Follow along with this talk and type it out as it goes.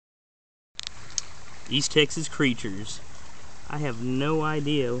East Texas creatures. I have no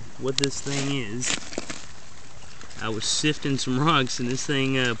idea what this thing is. I was sifting some rocks and this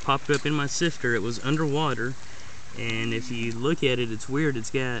thing popped up in my sifter. It was underwater, and if you look at it, it's weird. It's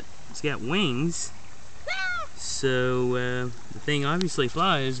got wings. So the thing obviously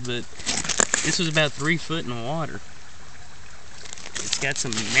flies, but this was about 3 foot in the water. It's got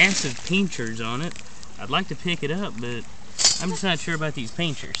some massive pinchers on it. I'd like to pick it up, but I'm just not sure about these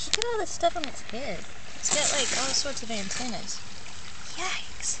pinchers. Look at all this stuff on its head. It's got like all sorts of antennas.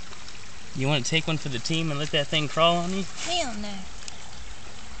 Yikes. You want to take one for the team and let that thing crawl on you? Hell no.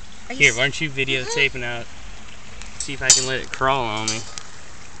 Here, why don't you videotaping out? See if I can let it crawl on me.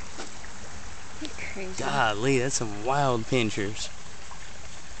 You're crazy. Golly, that's some wild pinchers.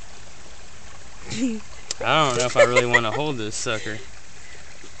 I don't know if I really want to hold this sucker.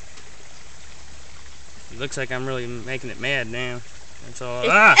 It looks like I'm really making it mad now. That's all.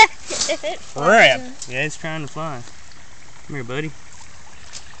 Ah! Crap! Yeah, it's trying to fly. Come here, buddy.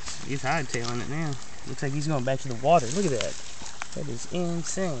 He's hightailing it now. Looks like he's going back to the water. Look at that. That is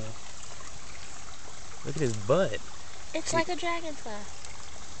insane. Look at his butt. It's like a dragonfly.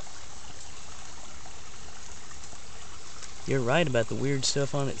 You're right about the weird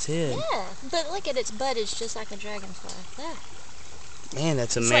stuff on its head. Yeah, but look at its butt. It's just like a dragonfly. Yeah. Man,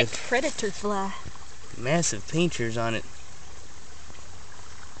 that's a It's like predator fly. Massive pinchers on it.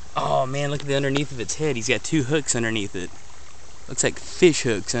 Oh man, look at the underneath of its head. He's got 2 hooks underneath it. Looks like fish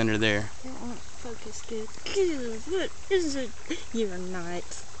hooks under there. It won't focus good. What is it? You're not.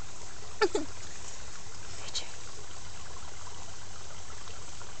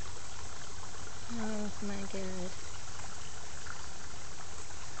 Oh my god.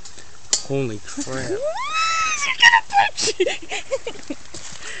 Holy crap. You're gonna punch it!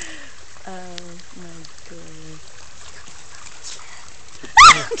 Oh my god.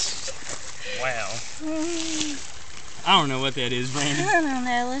 Wow. I don't know what that is, Brandon. I don't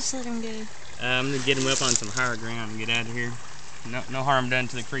know. Let's let him go. I'm going to get him up on some higher ground and get out of here. No harm done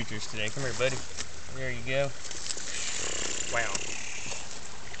to the creatures today. Come here, buddy. There you go. Wow.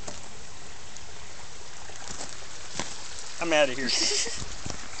 I'm out of here.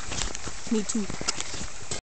 Me too.